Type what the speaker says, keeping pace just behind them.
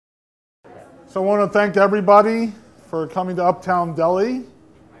So I want to thank everybody for coming to Uptown Deli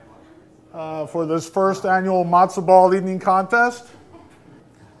for this first annual Matzo Ball Eating Contest.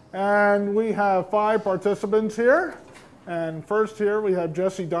 And we have 5 participants here. And first here we have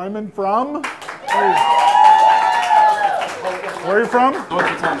Jesse Diamond from... Where are you from? North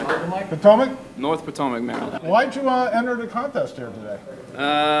Potomac. Potomac? North Potomac, Maryland. Why'd you enter the contest here today?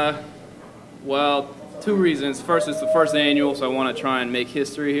 Well, 2 reasons. First, it's the first annual, so I want to try and make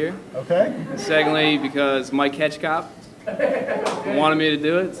history here. Okay. And secondly, because Mike Ketchcop wanted me to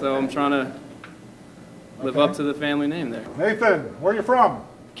do it, so I'm trying to live up to the family name there. Nathan, where are you from?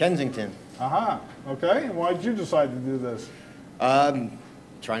 Kensington. Uh-huh. Okay. And why did you decide to do this?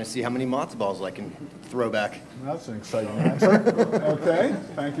 Trying to see how many matzo balls I can throw back. That's an exciting answer. Okay.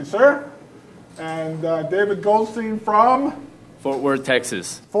 Thank you, sir. And David Goldstein from? Fort Worth,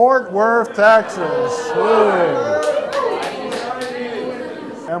 Texas. Fort Worth, Texas.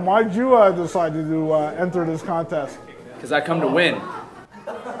 And why did you decide to enter this contest? Because I come to win.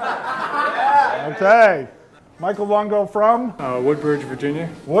 Okay. Michael Longo from? Woodbridge, Virginia.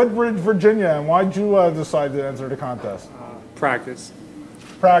 Woodbridge, Virginia. And why did you decide to enter the contest? Practice.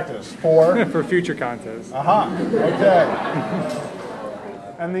 Practice for? For future contests. Okay.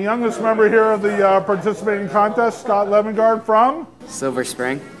 And the youngest member here of the participating contest, Scott Levengard from? Silver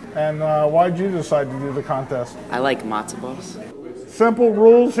Spring. And why did you decide to do the contest? I like matzo balls. Simple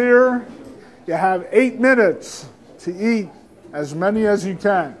rules here. You have 8 minutes to eat as many as you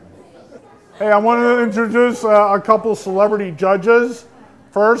can. Hey, I want to introduce a couple celebrity judges.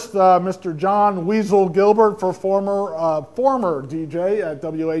 First, Mr. John Weasel Gilbert, for former DJ at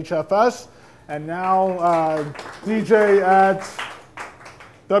WHFS, and now DJ at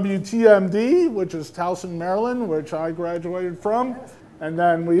WTMD, which is Towson, Maryland, which I graduated from. And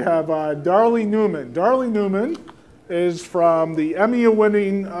then we have Darley Newman. Darley Newman is from the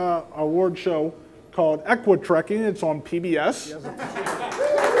Emmy-winning award show called Equitrekking. It's on PBS.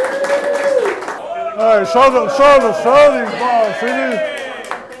 All right, show these balls. See these?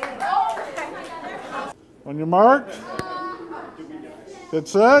 On your mark. Get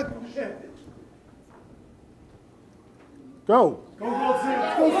set. Go. Let's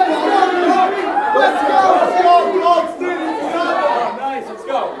go! Nice, let's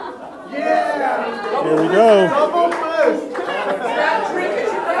go. Yeah! Here we go. Double fist.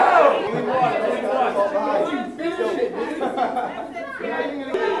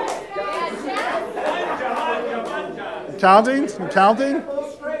 Counting? You counting?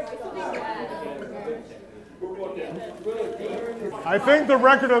 I think the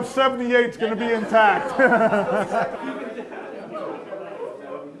record of 78 is going to be intact.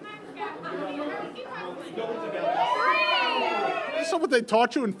 Is that what they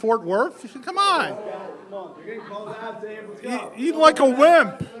taught you in Fort Worth? Come on. Eat like a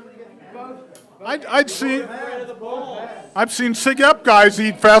wimp. I've seen Sig Up guys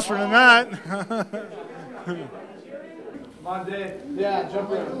eat faster than that. Come on, Dave. Yeah, jump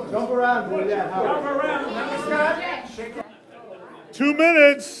around. Jump around, boy. Yeah, jump around. 2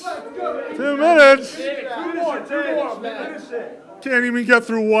 minutes. 2 minutes. Two more. Can't even get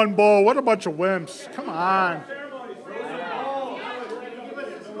through one bowl. What a bunch of wimps. Come on.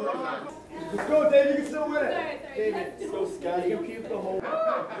 Let's go, Dave. You can still win it. David, let's go, Scott. You can puke the whole.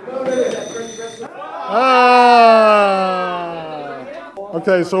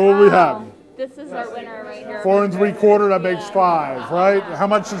 Okay, so what do we have? This is our winner right here. 4 3/4, that makes 5, right? How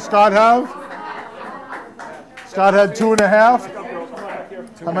much did Scott have? Scott had 2.5.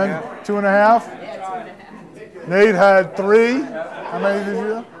 How many? 2.5? Nate had 3. How many did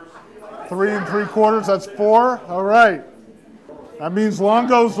you have? 3 3/4, that's 4. All right. That means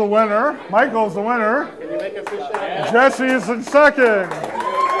Longo's the winner. Michael's the winner. Jesse is in second.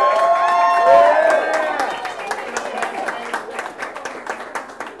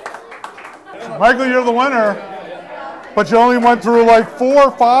 Michael, you're the winner, but you only went through like 4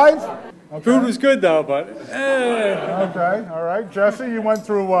 or 5? Okay. Food was good though, but Okay, all right. Jesse, you went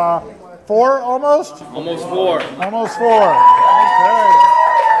through 4 almost? Almost 4. Almost 4. Okay.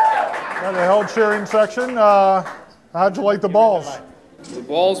 Got a hell cheering section. How'd you like the balls? The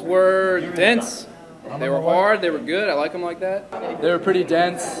balls were dense. They were hard. They were good. I like them like that. They were pretty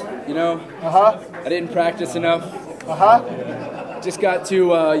dense, you know. I didn't practice enough. Just got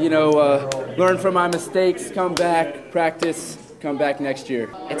to, learn from my mistakes, come back, practice, come back next year.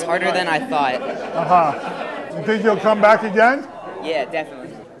 It's harder than I thought. You think you'll come back again? Yeah,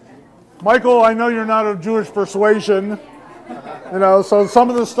 definitely. Michael, I know you're not of Jewish persuasion, so some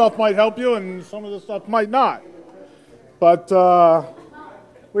of this stuff might help you and some of this stuff might not. But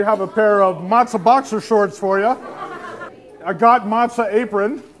we have a pair of matzo boxer shorts for you. I got matzo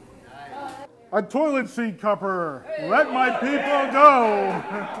apron. A toilet seat cupper. Let my people go.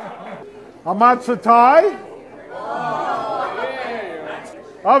 A matzo tie.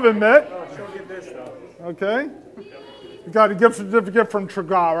 Oven mitt. She'll get this though. Okay. You got a gift certificate from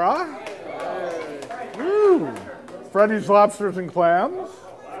Tragara. Woo. Freddies Lobsters and Clams.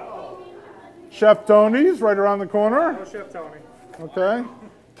 Chef Tony's right around the corner. Oh, Chef Tony. Okay.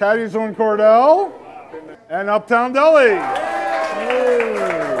 Caddies on Cordell. And Uptown Deli. Woo.